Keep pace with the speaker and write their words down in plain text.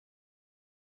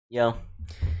Yo,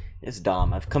 it's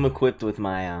Dom. I've come equipped with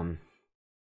my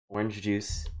orange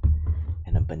juice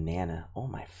and a banana. Oh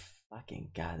my fucking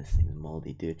god, this thing's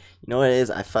moldy, dude. You know what it is?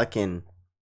 I'm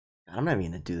not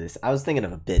even gonna do this. I was thinking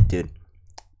of a bit, dude.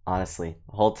 Honestly,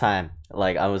 the whole time,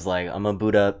 like I was like, I'm gonna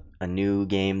boot up a new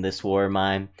game, This War of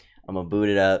Mine. I'm gonna boot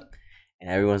it up, and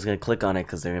everyone's gonna click on it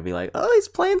because they're gonna be like, oh, he's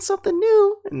playing something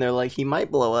new, and they're like, he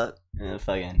might blow up. And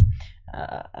fucking, I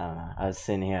don't know. I was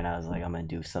sitting here and I was like, I'm gonna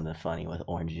do something funny with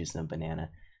orange juice and banana.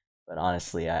 But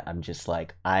honestly, I'm just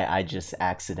like, I just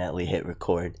accidentally hit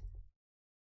record.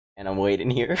 And I'm waiting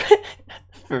here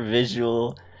for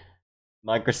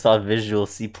Microsoft Visual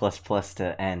C++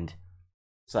 to end.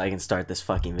 So I can start this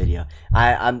fucking video.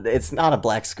 It's not a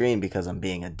black screen because I'm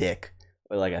being a dick.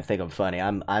 Or like I think I'm funny.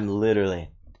 I'm literally,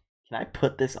 can I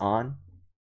put this on?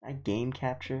 Can I game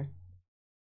capture?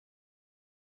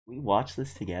 We watch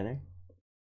this together?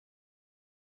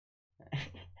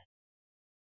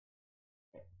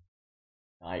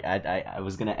 I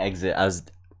was gonna exit.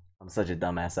 I'm such a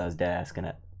dumbass. I was dead ass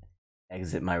gonna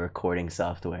exit my recording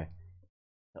software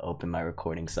to open my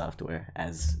recording software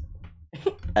as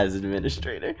as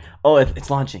administrator. Oh, it's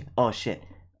launching. Oh shit.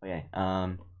 Okay.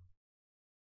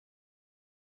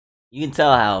 You can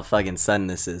tell how fucking sudden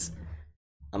this is.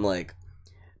 I'm like,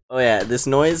 oh yeah, this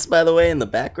noise by the way in the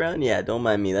background. Yeah, don't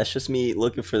mind me. That's just me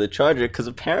looking for the charger because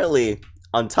apparently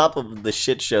on top of the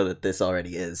shit show that this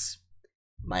already is,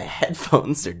 my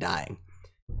headphones are dying.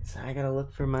 So I gotta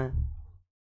look for my...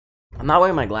 I'm not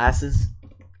wearing my glasses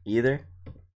either.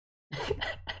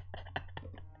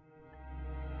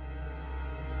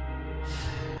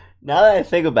 Now that I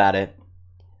think about it,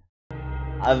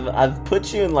 I've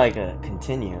put you in like a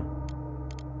continue.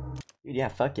 Dude, yeah,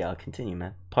 fuck yeah, I'll continue,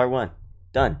 man. Part 1.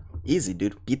 Done. Easy,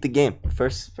 dude. Beat the game.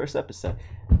 First episode.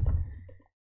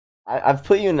 I've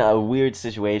put you in a weird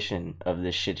situation of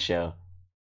this shit show.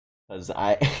 Because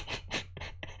I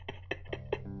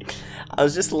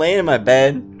was just laying in my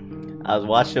bed. I was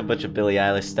watching a bunch of Billie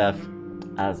Eilish stuff.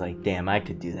 I was like, damn, I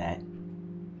could do that.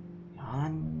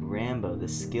 John Rambo, the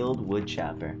skilled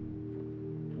woodchopper.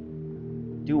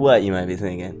 Do what, you might be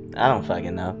thinking? I don't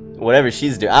fucking know. Whatever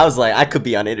she's doing. I was like, I could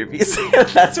be on interviews.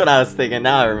 That's what I was thinking.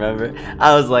 Now I remember.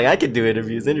 I was like, I could do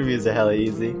interviews. Interviews are hella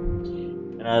easy.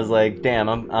 And I was like, damn,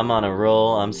 I'm on a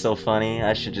roll. I'm so funny.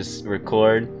 I should just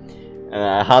record. And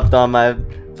I hopped on my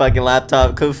fucking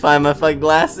laptop, couldn't find my fucking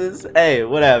glasses. Hey,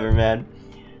 whatever, man.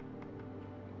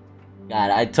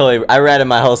 God, I ratted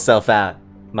my whole self out.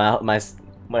 My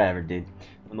whatever, dude.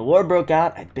 When the war broke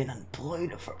out, I'd been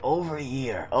unemployed for over a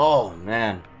year. Oh,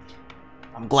 man.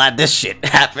 I'm glad this shit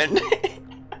happened.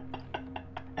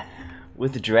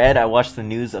 With dread, I watched the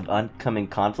news of oncoming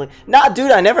conflict. Nah,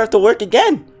 dude, I never have to work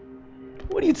again.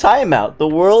 What are you talking about? The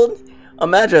world?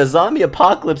 Imagine a zombie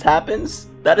apocalypse happens.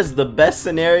 That is the best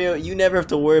scenario. You never have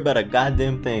to worry about a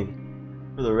goddamn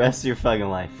thing for the rest of your fucking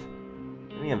life.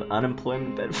 We have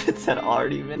unemployment benefits that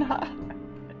already been high.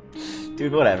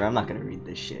 Dude, whatever. I'm not gonna read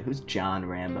this shit. Who's John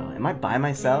Rambo? Am I by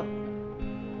myself?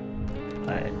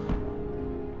 Alright.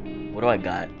 What do I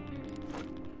got?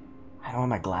 I don't have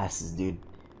my glasses, dude.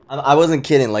 I wasn't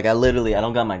kidding. Like, I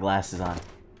don't got my glasses on.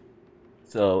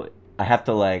 So, I have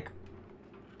to, like...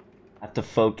 I have to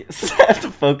focus. I have to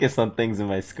focus on things in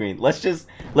my screen. Let's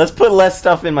put less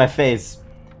stuff in my face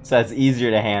so that's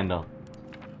easier to handle.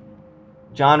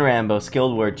 John Rambo,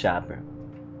 skilled word chopper.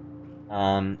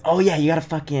 Oh yeah, you gotta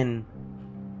fucking...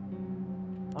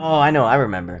 Oh, I know, I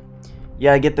remember. You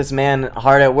gotta get this man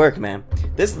hard at work, man.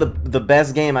 This is the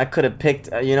best game I could have picked.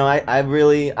 You know, I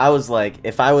was like,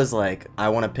 if I was like, I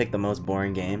want to pick the most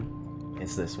boring game,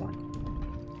 it's this one.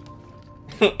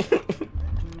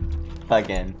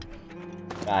 Fucking...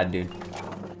 God, dude.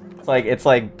 It's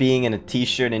like being in a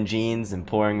t-shirt and jeans and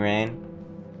pouring rain.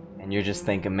 And you're just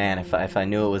thinking, man, if I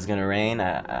knew it was gonna rain,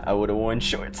 I would have worn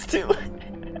shorts too.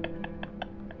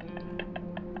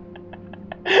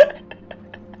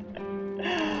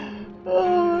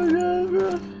 Oh my god,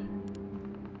 bro.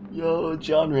 Yo,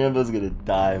 John Rambo's gonna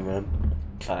die, man.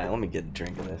 Alright, let me get a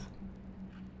drink of this.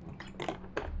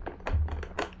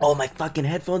 Oh, my fucking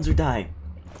headphones are dying.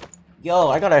 Yo,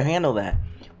 I gotta handle that.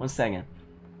 1 second.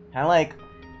 Can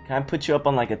I put you up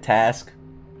on like a task?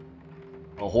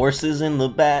 Horses in the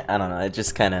back? I don't know, it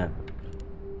just kinda...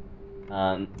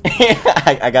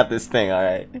 I got this thing,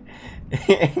 alright.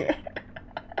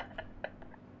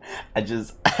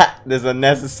 There's a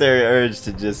necessary urge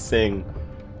to just sing.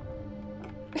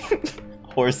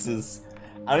 Horses.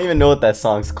 I don't even know what that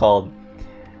song's called.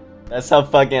 That's how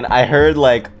fucking... I've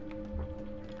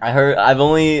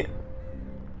only...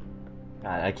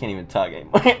 God, I can't even talk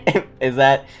anymore. Is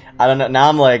that... I don't know. Now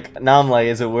I'm like,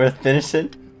 is it worth finishing?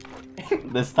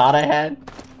 this thought I had.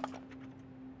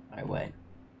 Alright, wait.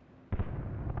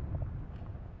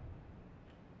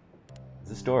 Is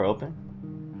this door open?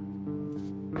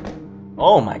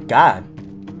 Oh my god.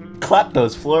 Clap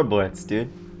those floorboards,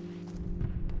 dude.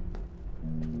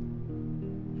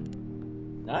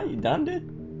 Nah, you done, dude?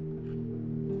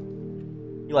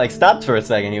 He like stopped for a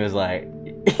second. He was like,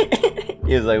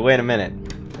 wait a minute.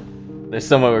 There's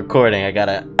someone recording. I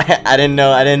gotta. I didn't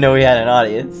know we had an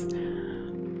audience.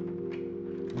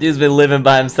 Dude's been living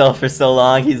by himself for so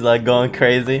long. He's like going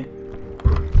crazy.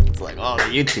 It's like, oh, the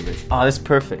YouTubers. Oh, this is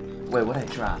perfect. Wait, what I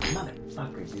dropped?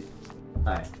 Motherfucker, dude.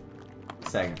 All right.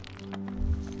 Second.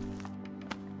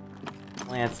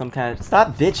 Land some kind of.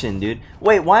 Stop bitching, dude.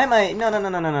 Wait, why am I?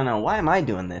 No. Why am I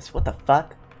doing this? What the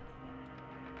fuck?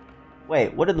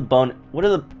 Wait, what are the What are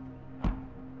the?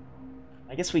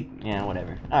 I guess we. Yeah,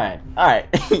 whatever. Alright.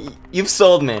 You've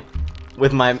sold me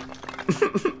with my.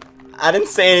 I didn't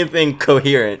say anything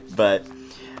coherent, but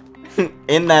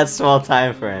in that small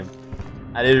time frame,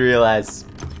 I did realize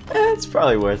it's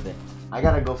probably worth it. I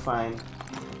gotta go find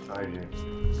a charger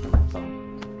for my phone.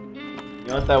 You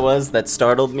know what that was? That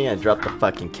startled me. I dropped the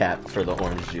fucking cap for the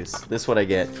orange juice. This is what I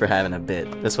get for having a bit.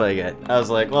 This is what I get. I was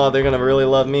like, well, they're gonna really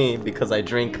love me because I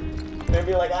drink. They're gonna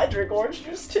be like, I drink orange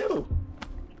juice too.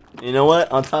 You know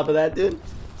what? On top of that, dude,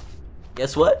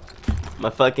 guess what? My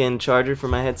fucking charger for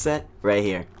my headset right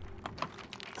here.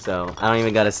 So I don't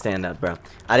even gotta stand up, bro.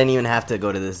 I didn't even have to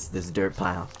go to this dirt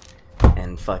pile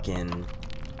and fucking.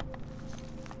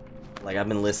 Like, I've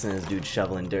been listening to this dude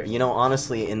shoveling dirt. You know,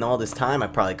 honestly, in all this time, I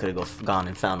probably could have gone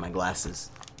and found my glasses.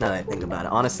 Now that I think about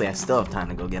it. Honestly, I still have time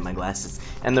to go get my glasses.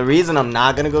 And the reason I'm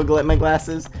not gonna go get my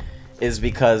glasses is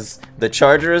because the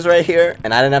charger is right here,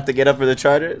 and I didn't have to get up for the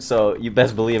charger, so you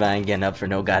best believe I ain't getting up for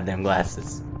no goddamn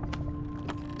glasses.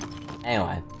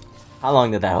 Anyway, how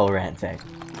long did that whole rant take?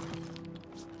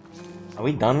 Are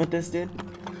we done with this, dude?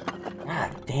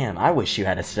 God damn, I wish you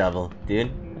had a shovel,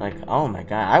 dude. Like, oh my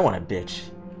god, I want a bitch.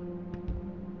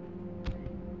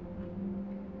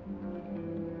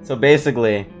 So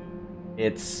basically,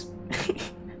 it's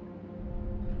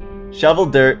shovel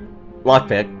dirt,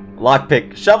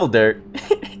 lockpick, shovel dirt,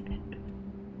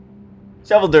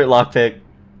 shovel dirt, lockpick,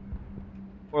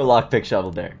 or lockpick,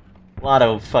 shovel dirt. A lot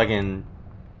of fucking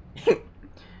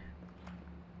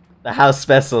the house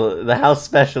special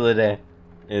today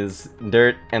is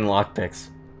dirt and lockpicks.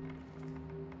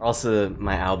 Also,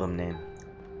 my album name.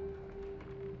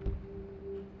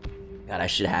 God, I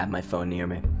should have my phone near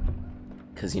me.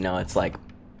 Cause you know it's like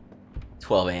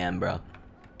 12 a.m. bro.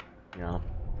 You know,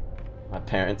 my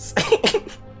parents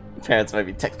might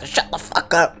be texting. Shut the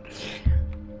fuck up.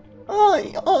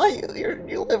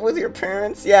 You live with your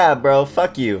parents? Yeah, bro.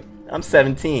 Fuck you. I'm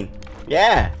 17.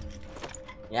 Yeah,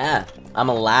 I'm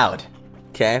allowed.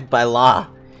 Okay, by law.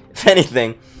 If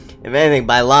anything,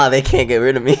 by law they can't get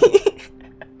rid of me.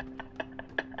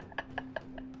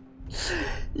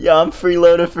 Yo, I'm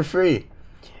freeloader for free,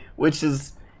 which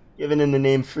is. Given in the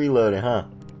name freeloader, huh?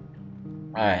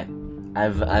 Alright.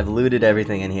 I've looted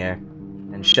everything in here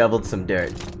and shoveled some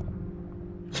dirt.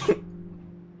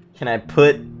 Can I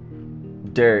put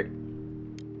dirt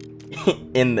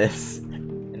in this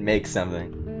and make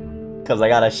something? Cause I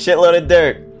got a shitload of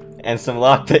dirt and some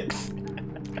lockpicks.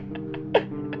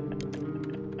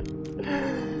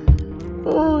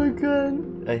 Oh my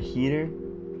god. A heater?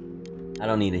 I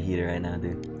don't need a heater right now,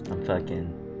 dude. I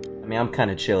mean, I'm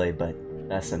kinda chilly, but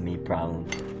that's a me problem,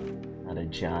 not a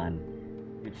John.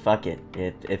 Dude, fuck it.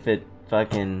 If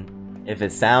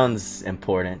it sounds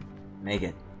important, make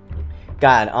it.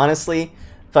 God, honestly,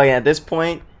 fucking at this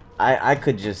point, I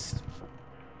could just.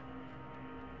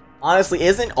 Honestly,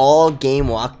 isn't all game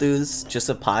walkthroughs just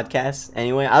a podcast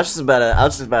anyway? I was just about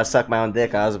to suck my own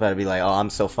dick. I was about to be like, oh, I'm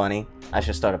so funny. I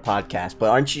should start a podcast.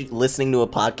 But aren't you listening to a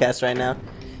podcast right now?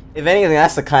 If anything,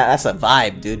 that's a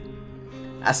vibe, dude.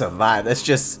 That's a vibe. It's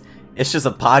just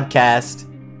a podcast,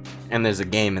 and there's a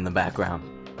game in the background.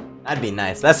 That'd be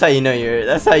nice. That's how you know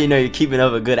you're keeping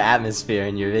up a good atmosphere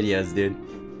in your videos, dude.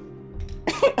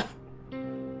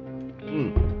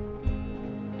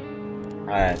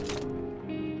 Alright.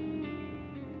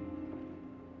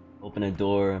 Open a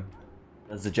door.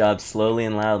 Does the job slowly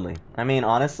and loudly. I mean,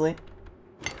 honestly,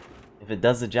 if it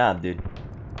does the job, dude.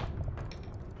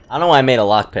 I don't know why I made a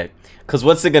lockpick. Cause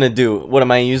what's it gonna do? What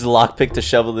am I gonna use the lockpick to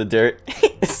shovel the dirt?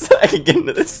 So I can get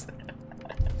into this.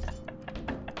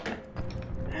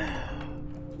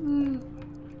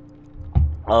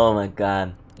 Oh my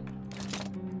god.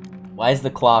 Why is the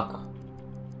clock?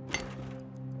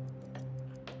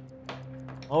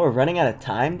 Oh, we're running out of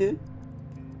time, dude?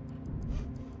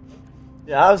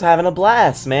 Yeah, I was having a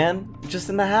blast, man. Just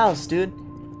in the house, dude.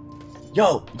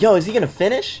 Yo, is he gonna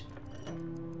finish?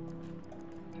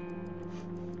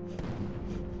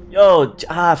 Yo,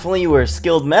 if only you were a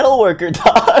skilled metal worker,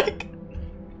 dog.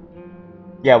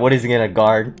 Yeah, what is he gonna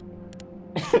guard?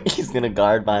 He's gonna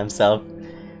guard by himself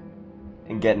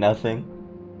and get nothing.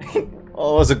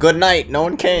 Oh, it was a good night. No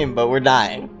one came, but we're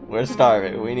dying. We're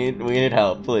starving. We need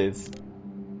help, please.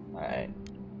 All right.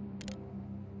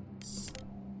 The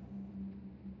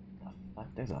fuck?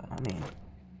 There's a lot of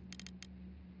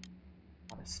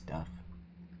stuff.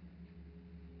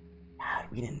 God,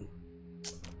 we didn't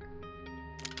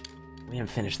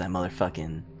finish that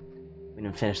motherfucking. We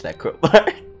didn't finish that crowbar.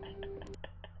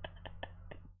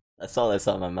 That's all that's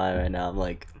on my mind right now. I'm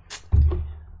like,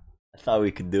 I thought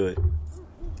we could do it.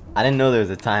 I didn't know there was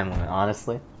a time limit,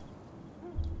 honestly.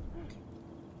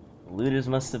 The looters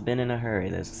must have been in a hurry.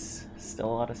 There's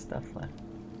still a lot of stuff left.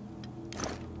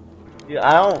 Dude,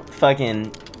 I don't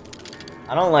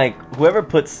like whoever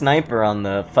put sniper on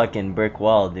the fucking brick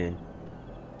wall, dude.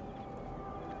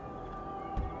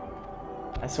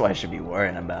 That's what I should be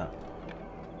worrying about.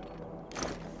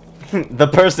 The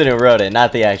person who wrote it,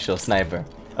 not the actual sniper.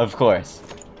 Of course.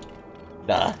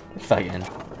 Duh. Fucking.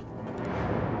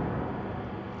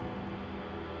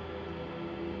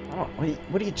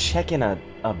 What are you checking a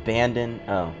abandoned?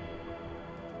 Oh.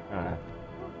 I don't know.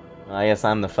 Well, I guess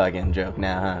I'm the fucking joke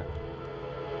now, huh?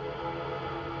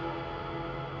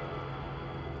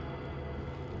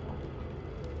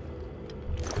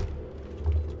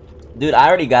 Dude, I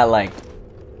already got like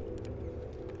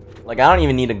I don't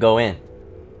even need to go in.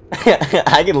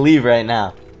 I can leave right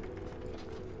now.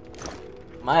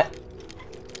 My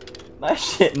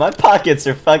pockets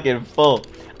are fucking full.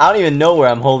 I don't even know where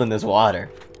I'm holding this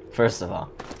water. First of all,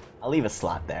 I'll leave a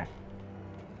slot there.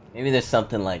 Maybe there's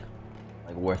something like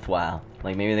worthwhile.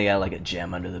 Like maybe they got like a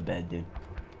gem under the bed, dude.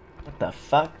 What the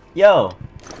fuck? Yo!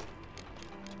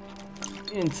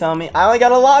 You didn't tell me. I only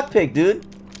got a lockpick, dude.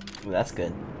 Ooh, that's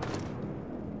good.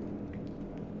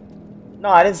 No,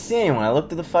 I didn't see anyone. I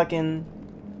looked at the fucking...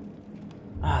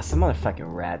 some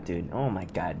motherfucking rat, dude. Oh my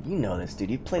god. You know this, dude.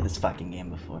 You've played this fucking game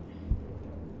before.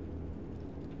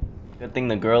 Good thing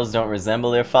the girls don't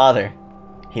resemble their father.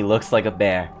 He looks like a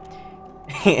bear.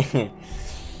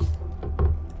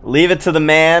 Leave it to the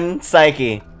man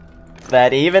psyche.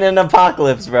 That even in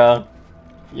Apocalypse, bro,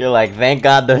 you're like, thank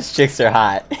god those chicks are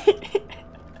hot.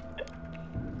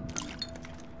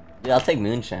 Yeah, I'll take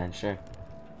moonshine, sure.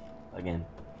 Again.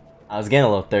 I was getting a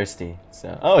little thirsty,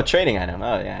 so... Oh, a trading item.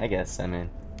 Oh, yeah, I guess. I mean,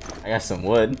 I got some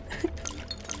wood.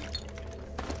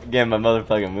 Getting my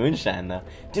motherfucking moonshine, though.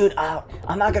 Dude,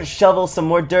 I'm not gonna shovel some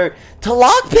more dirt to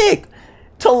lockpick!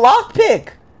 To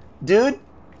lockpick! Dude!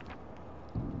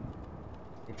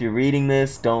 If you're reading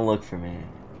this, don't look for me.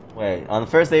 Wait, on the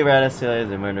first day Rad failures,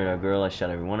 they murdered a girl. I shot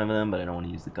every one of them, but I don't want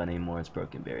to use the gun anymore. It's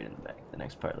broken, buried in the back. The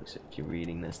next part looks... If you're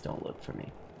reading this, don't look for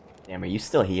me. Damn, are you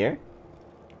still here?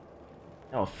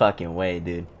 No fucking way,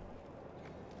 dude.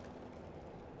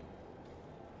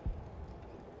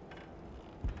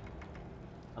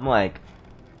 I'm like...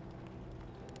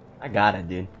 I got it,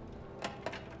 dude.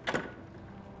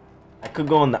 I could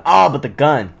go in the... Oh, but the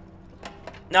gun!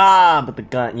 Nah, but the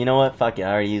gun. You know what? Fuck it,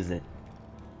 I already used it.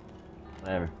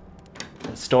 Whatever.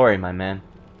 The story, my man.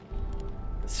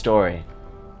 The story.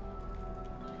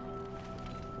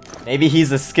 Maybe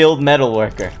he's a skilled metal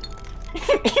worker.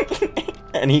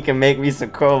 And he can make me some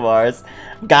crowbars.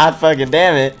 God fucking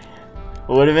damn it.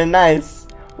 Would have been nice.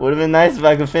 Would have been nice if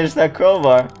I could finish that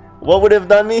crowbar. What would have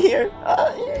done me here?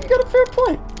 Yeah, you got a fair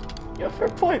point. You got a fair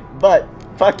point. But,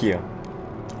 fuck you.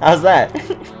 How's that?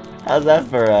 How's that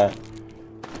for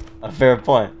a fair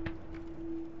point?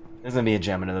 There's gonna be a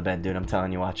gem under the bed, dude. I'm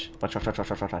telling you, watch. Watch.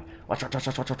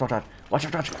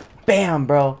 Bam,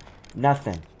 bro.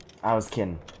 Nothing. I was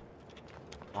kidding.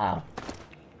 Wow.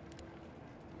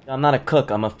 I'm not a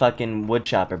cook, I'm a fucking wood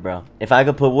chopper, bro. If I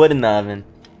could put wood in the oven,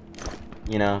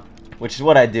 you know, which is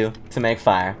what I do to make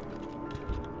fire.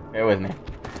 Bear with me.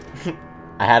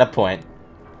 I had a point.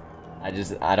 I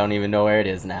don't even know where it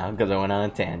is now because I went on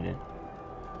a tangent.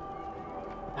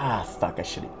 Ah, fuck, I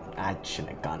shouldn't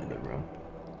have gone in the room.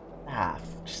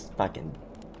 Just fucking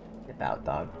get out,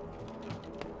 dog.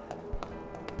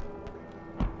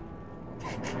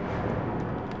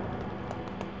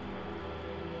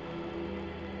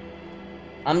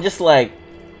 I'm just like,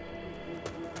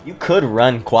 you could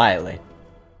run quietly.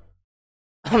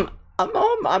 I'm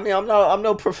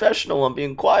no professional on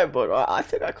being quiet, but I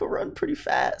think I could run pretty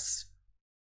fast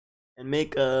and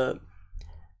make a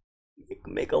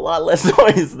lot less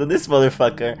noise than this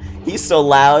motherfucker. He's so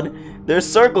loud, there's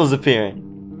circles appearing.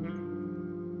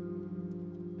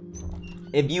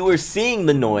 If you were seeing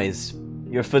the noise,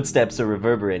 your footsteps are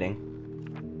reverberating.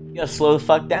 You gotta slow the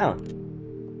fuck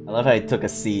down. I love how he took a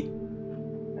seat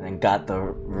and then got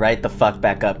right the fuck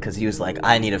back up because he was like,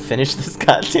 I need to finish this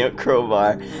goddamn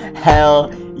crowbar.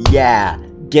 Hell yeah.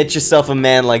 Get yourself a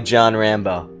man like John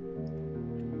Rambo.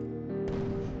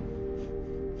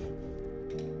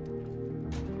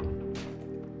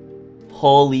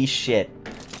 Holy shit.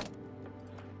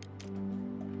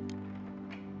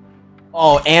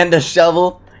 Oh, and a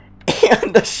shovel?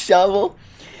 And a shovel?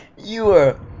 You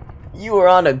were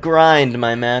on a grind,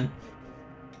 my man.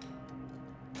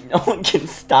 No one can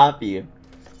stop you.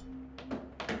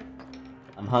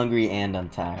 I'm hungry and I'm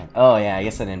tired. Oh yeah, I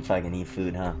guess I didn't fucking eat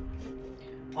food, huh?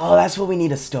 Oh, that's what we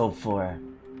need a stove for.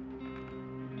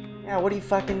 Yeah, what do you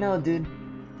fucking know, dude?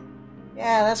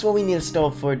 Yeah, that's what we need a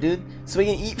stove for, dude. So we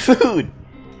can eat food.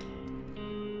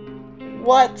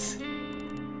 What?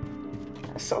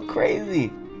 That's so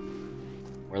crazy.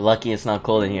 We're lucky it's not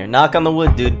cold in here. Knock on the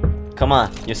wood, dude. Come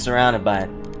on, you're surrounded by it.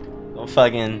 Don't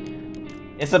fucking...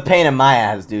 It's a pain in my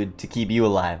ass, dude, to keep you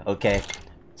alive, okay?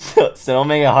 So don't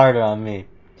make it harder on me.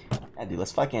 Yeah, dude,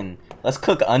 let's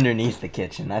cook underneath the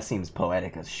kitchen. That seems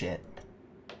poetic as shit.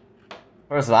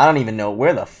 First of all, I don't even know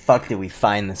where the fuck did we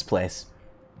find this place.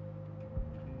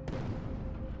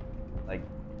 Like,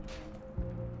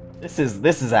 this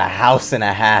is a house and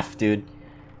a half, dude.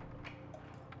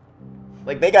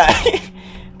 Like, they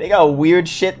got weird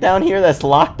shit down here that's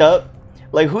locked up.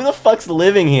 Like, who the fuck's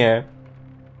living here?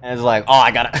 And it's like, oh,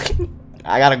 I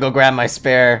gotta go grab my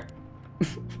spare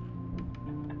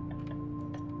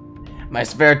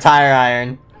tire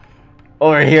iron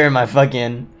over here in my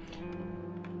fucking...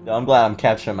 Yo, I'm glad I'm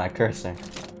capturing my cursor.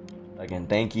 Fucking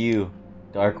thank you,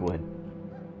 Darkwood.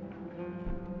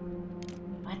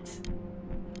 What?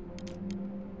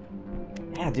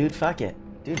 Yeah, dude, fuck it.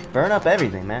 Dude, burn up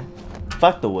everything, man.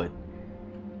 Fuck the wood.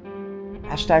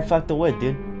 Hashtag fuck the wood,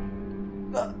 dude.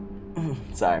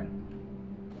 Sorry.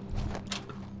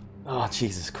 Oh,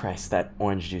 Jesus Christ, that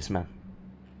orange juice, man.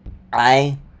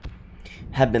 I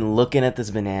have been looking at this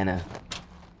banana.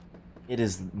 It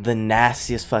is the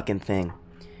nastiest fucking thing.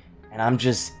 And I'm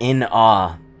just in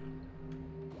awe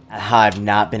at how I've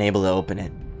not been able to open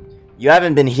it. You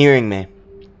haven't been hearing me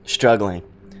struggling.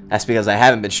 That's because I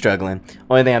haven't been struggling.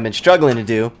 Only thing I've been struggling to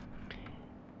do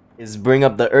is bring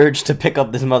up the urge to pick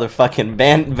up this motherfucking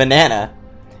banana.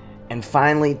 And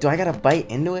finally, do I gotta bite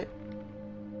into it?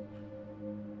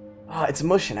 Oh, it's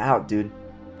mushing out, dude.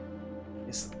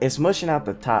 It's mushing out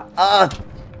the top.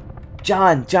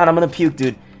 John, I'm gonna puke,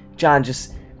 dude. John,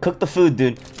 just cook the food,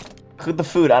 dude. Cook the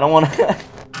food. I don't wanna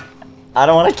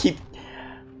keep...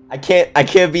 I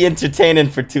can't be entertaining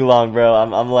for too long, bro. I'm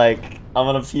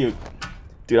gonna puke.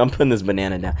 Dude, I'm putting this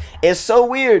banana down. It's so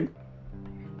weird.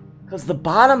 Cause the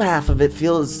bottom half of it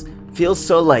feels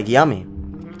so like yummy.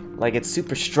 Like it's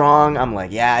super strong. I'm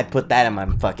like, yeah, I'd put that in my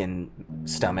fucking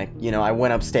stomach. You know, I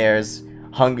went upstairs,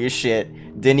 hungry as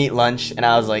shit, didn't eat lunch, and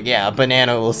I was like, yeah, a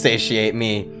banana will satiate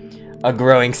me, a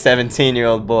growing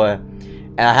 17-year-old boy.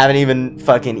 And I haven't even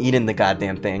fucking eaten the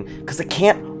goddamn thing, because I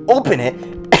can't open it.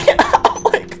 I'm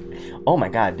like, oh my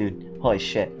god, dude. Holy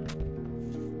shit.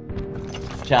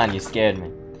 John, you scared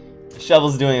me.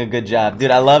 Shovel's doing a good job.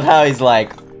 Dude, I love how he's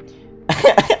like...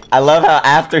 I love how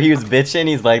after he was bitching,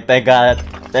 he's like, thank God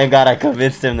I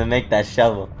convinced him to make that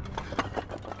shovel.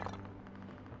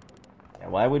 Yeah,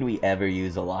 why would we ever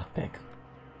use a lockpick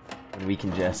when we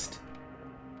can just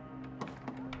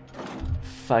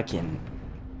fucking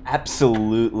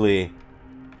absolutely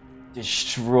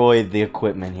destroy the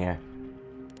equipment here?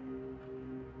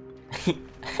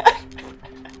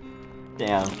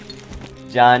 Damn.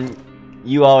 John,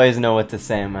 you always know what to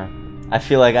say, man. I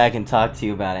feel like I can talk to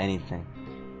you about anything.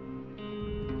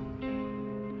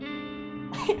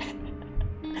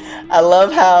 I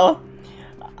love how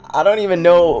I don't even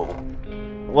know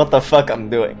what the fuck I'm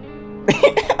doing.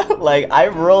 Like, I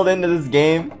rolled into this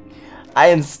game, I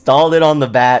installed it on the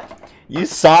bat, you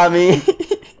saw me,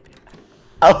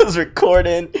 I was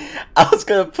recording, I was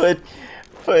gonna put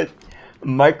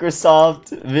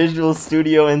Microsoft Visual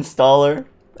Studio installer.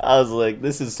 I was like,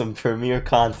 this is some premiere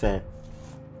content.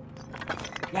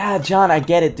 Yeah, John, I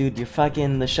get it, dude. You're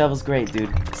fucking... The shovel's great,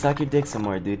 dude. Suck your dick some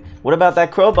more, dude. What about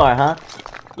that crowbar, huh?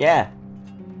 Yeah.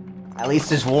 At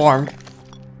least it's warm.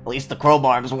 At least the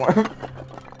crowbar is warm.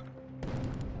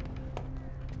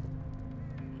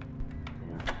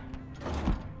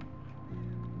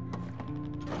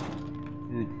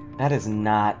 Dude, that is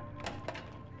not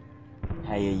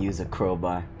how you use a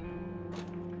crowbar.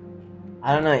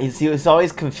 I don't know, he's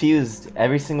always confused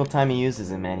every single time he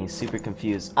uses it, man. He's super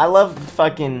confused. I love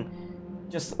fucking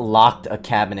just locked a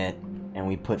cabinet and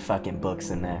we put fucking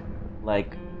books in there.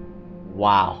 Like,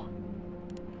 wow.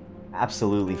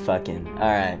 Absolutely fucking.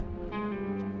 Alright.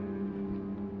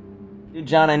 Dude,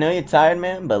 John, I know you're tired,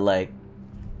 man, but like...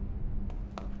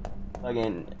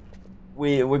 Fucking...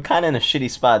 We're kinda in a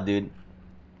shitty spot, dude.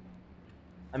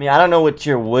 I mean, I don't know what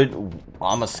your wood...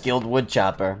 I'm a skilled wood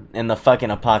chopper in the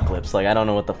fucking apocalypse. Like, I don't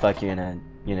know what the fuck you're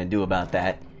gonna do about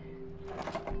that.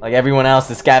 Like, everyone else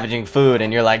is scavenging food,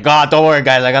 and you're like, God, don't worry,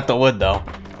 guys, I got the wood, though.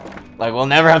 Like, we'll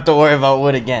never have to worry about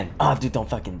wood again. Oh, dude,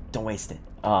 don't waste it.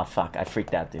 Oh, fuck, I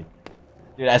freaked out, dude.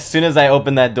 Dude, as soon as I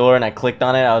opened that door and I clicked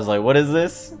on it, I was like, what is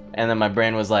this? And then my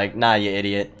brain was like, nah, you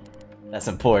idiot. That's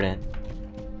important.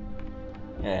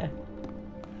 Yeah.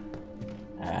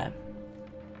 Alright.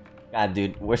 God,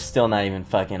 dude, we're still not even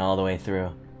fucking all the way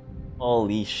through.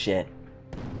 Holy shit.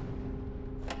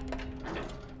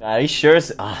 God, are you sure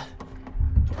it's... God,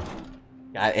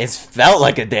 it's felt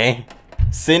like a day.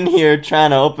 Sitting here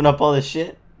trying to open up all this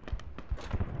shit.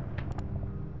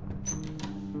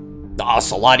 Oh,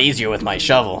 it's a lot easier with my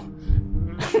shovel.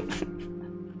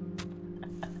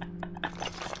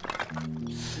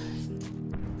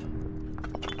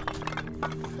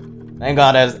 Thank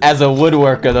God, as a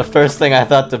woodworker, the first thing I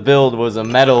thought to build was a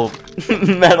metal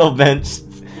bench,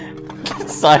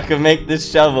 so I could make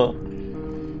this shovel.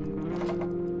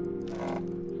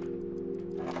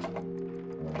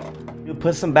 Dude,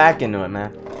 put some back into it,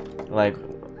 man. Like,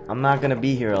 I'm not gonna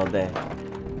be here all day.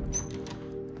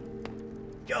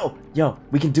 Yo,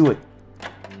 we can do it.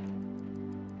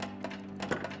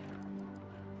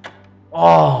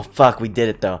 Oh, fuck, we did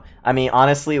it though. I mean,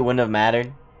 honestly, it wouldn't have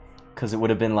mattered, because it would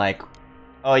have been like,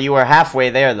 oh, you were halfway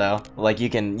there though. Like, you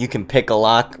can pick a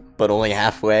lock, but only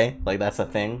halfway. Like, that's a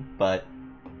thing, but...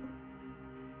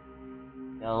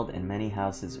 And many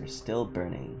houses are still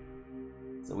burning.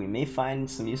 So we may find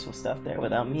some useful stuff there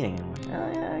without meeting anyone.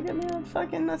 Oh yeah, I mean,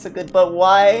 fucking, that's a good... But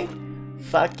why?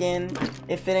 Fucking,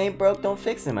 if it ain't broke, don't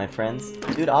fix it, my friends.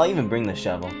 Dude, I'll even bring the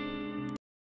shovel.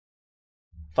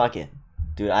 Fuck it.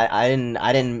 Dude, I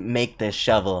didn't make this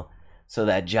shovel so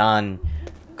that John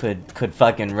could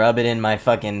fucking rub it in my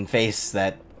fucking face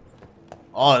that,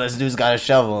 oh, this dude's got a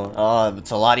shovel. Oh,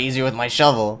 it's a lot easier with my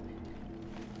shovel.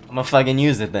 I'm gonna fucking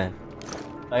use it then.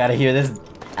 I gotta hear this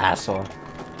asshole.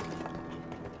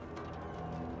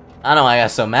 I don't know why I got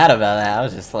so mad about that. I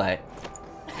was just like,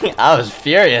 I was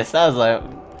furious. I was like,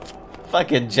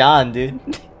 fucking John, dude.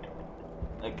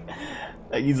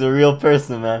 like he's a real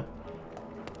person, man.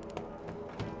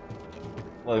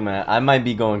 Look, man, I might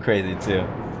be going crazy too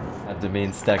after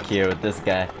being stuck here with this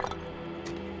guy.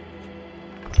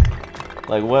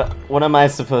 Like, what am I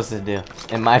supposed to do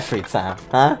in my free time,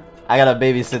 huh? I gotta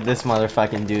babysit this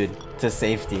motherfucking dude to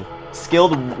safety.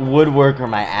 Skilled woodworker,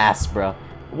 my ass, bro.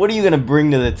 What are you gonna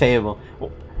bring to the table?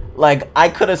 Like, I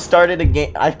could have started a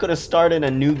game. I could have started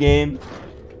a new game.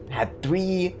 Had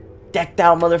 3 decked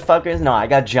out motherfuckers. No, I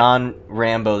got John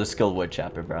Rambo, the skilled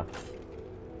woodchopper, bro.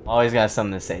 Always got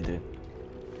something to say, dude.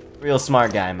 Real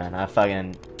smart guy, man. I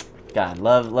fucking, God,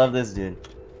 love this dude.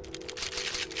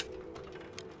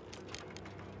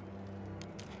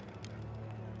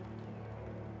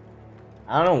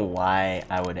 I don't know why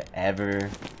I would ever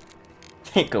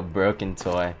take a broken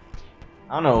toy.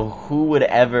 I don't know who would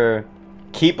ever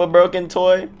keep a broken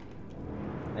toy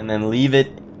and then leave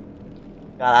it.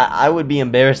 God, I would be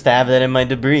embarrassed to have that in my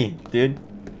debris, dude.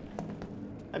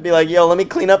 I'd be like, yo, let me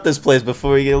clean up this place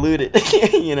before we get looted.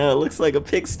 You know, it looks like a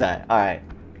pigsty. Alright.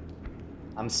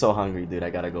 I'm so hungry, dude. I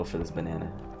gotta go for this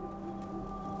banana.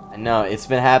 I know, it's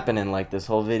been happening like this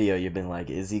whole video. You've been like,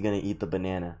 is he gonna eat the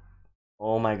banana?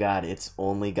 Oh my god, it's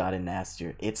only gotten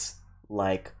nastier. It's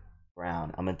like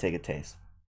brown. I'm gonna take a taste.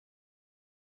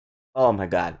 Oh my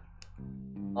god.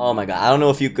 Oh my god. I don't know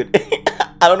if you could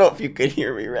I don't know if you could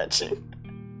hear me retching.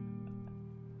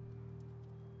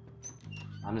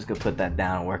 I'm just gonna put that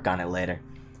down and work on it later.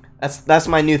 That's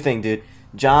my new thing, dude.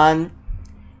 John's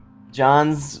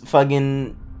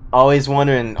fucking always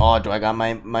wondering, oh, do I got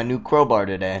my new crowbar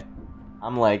today?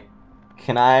 I'm like,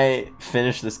 can I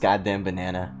finish this goddamn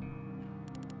banana?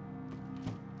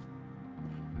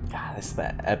 God, this is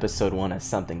that episode 1 of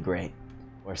something great.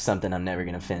 Or something I'm never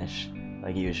gonna finish,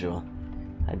 like usual.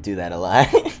 I do that a lot.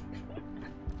 I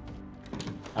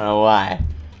don't know why.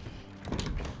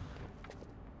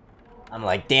 I'm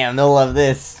like, damn, they'll love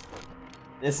this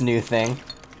new thing.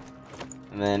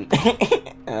 And then,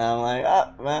 and I'm like,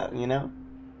 oh, well, you know,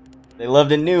 they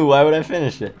loved it new, why would I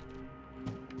finish it?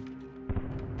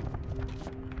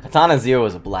 Katana Zero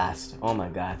was a blast. Oh my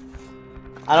god.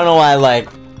 I don't know why, like,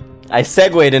 I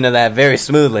segued into that very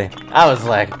smoothly. I was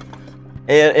like,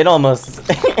 it almost,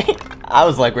 I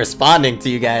was like responding to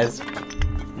you guys.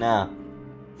 No.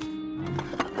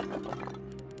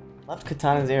 Love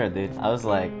Katana Zero, dude. I was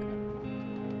like,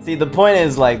 See, the point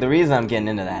is, like, the reason I'm getting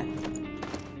into that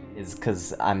is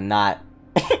because I'm not...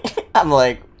 I'm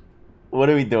like, what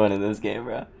are we doing in this game,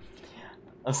 bro?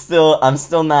 I'm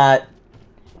still not...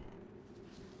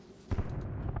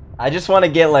 I just want to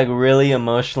get, like, really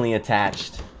emotionally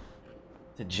attached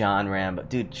to John Rambo.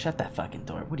 Dude, shut that fucking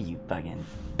door. What are you fucking...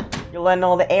 You're letting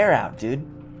all the air out, dude.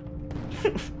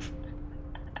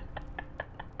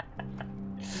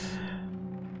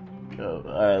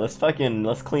 Alright, let's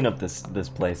clean up this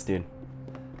place, dude.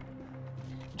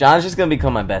 John's just gonna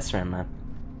become my best friend, man.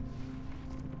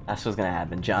 That's what's gonna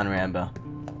happen. John Rambo.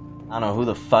 I don't know who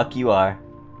the fuck you are.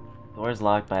 Door's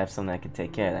locked, but I have something that can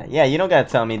take care of that. Yeah, you don't gotta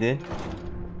tell me, dude.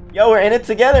 Yo, we're in it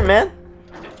together, man.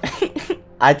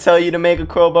 I tell you to make a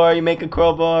crowbar, you make a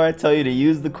crowbar. I tell you to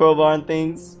use the crowbar on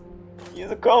things. Use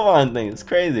a crowbar on things. It's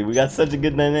crazy. We got such a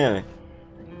good dynamic.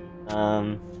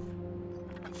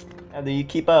 Yeah, dude, you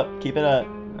keep up. Keep it up.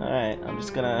 Alright, I'm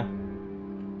just gonna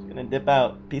dip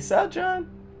out. Peace out, John.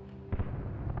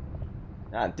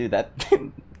 Ah, dude, that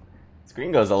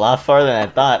screen goes a lot farther than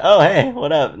I thought. Oh, hey,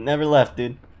 what up? Never left,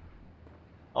 dude.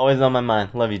 Always on my mind.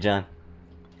 Love you, John.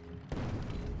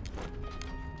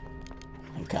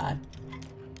 Oh, God.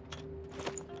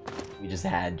 We just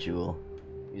had jewel.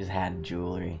 We just had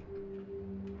jewelry.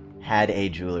 Had a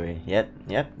jewelry. Yep.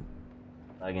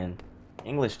 Again.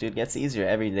 English, dude, gets easier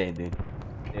every day, dude.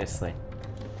 Seriously.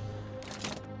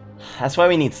 That's why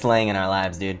we need slang in our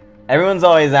lives, dude. Everyone's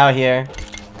always out here.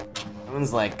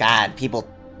 Everyone's like, God, people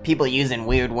using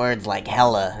weird words like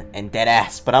hella and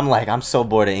deadass. But I'm like, I'm so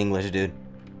bored of English, dude.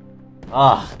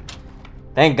 Oh,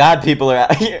 thank God people are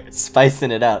out here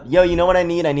spicing it up. Yo, you know what I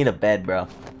need? I need a bed, bro.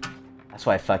 That's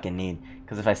what I fucking need.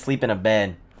 Because if I sleep in a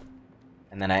bed,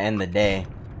 and then I end the day,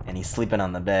 and he's sleeping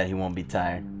on the bed, he won't be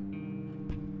tired.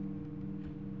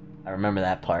 I remember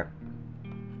that part.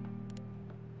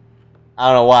 I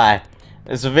don't know why.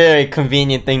 It's a very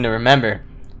convenient thing to remember.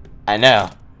 I know.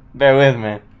 Bear with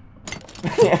me.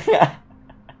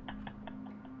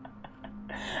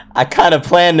 I kind of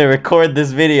planned to record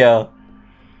this video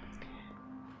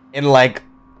in like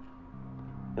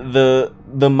the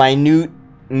minute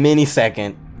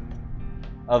millisecond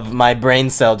of my brain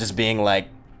cell just being like,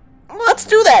 let's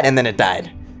do that, and then it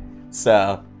died.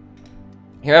 So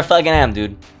here I fucking am,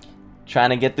 dude.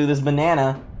 Trying to get through this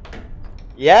banana.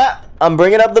 Yeah, I'm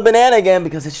bringing up the banana again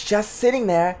because it's just sitting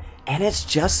there and it's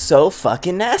just so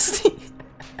fucking nasty.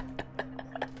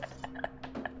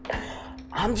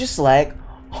 I'm just like,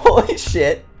 holy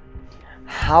shit.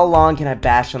 How long can I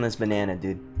bash on this banana,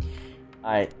 dude?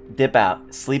 Alright, dip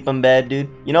out. Sleep in bed, dude.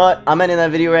 You know what? I'm ending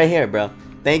that video right here, bro.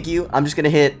 Thank you. I'm just gonna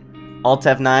hit Alt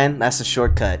F9. That's a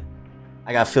shortcut.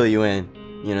 I gotta fill you in.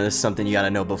 You know, this is something you gotta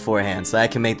know beforehand so I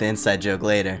can make the inside joke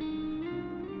later.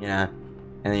 You know,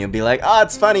 and then you'll be like, oh,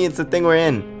 it's funny, it's the thing we're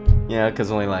in. You know, because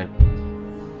only like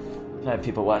 5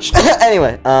 people watch.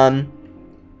 Anyway,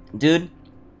 dude,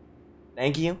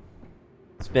 thank you.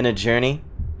 It's been a journey.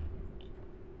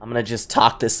 I'm gonna just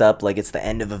talk this up like it's the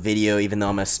end of a video, even though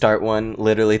I'm gonna start one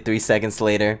literally 3 seconds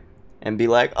later and be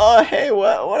like, oh, hey,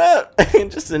 what up?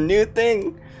 Just a new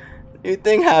thing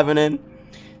happening.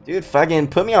 Dude, fucking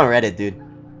put me on Reddit, dude.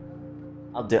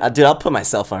 I'll put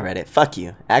myself on Reddit. Fuck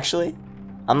you. Actually,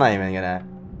 I'm not even gonna.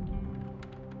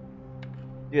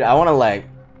 Dude, I wanna like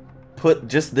put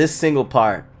just this single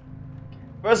part.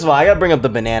 First of all, I gotta bring up the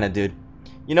banana, dude.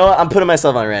 You know what? I'm putting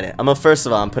myself on Reddit. First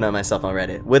of all, I'm putting myself on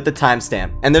Reddit with the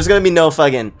timestamp. And there's gonna be no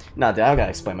fucking. Nah, dude, I don't gotta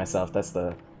explain myself. That's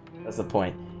the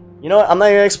point. You know what? I'm not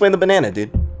even gonna explain the banana,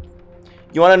 dude.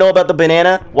 You wanna know about the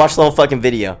banana? Watch the whole fucking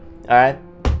video. Alright?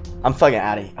 I'm fucking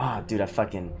out of here. Oh, dude,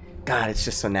 God, it's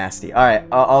just so nasty. Alright,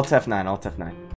 Alt F9, Alt F9.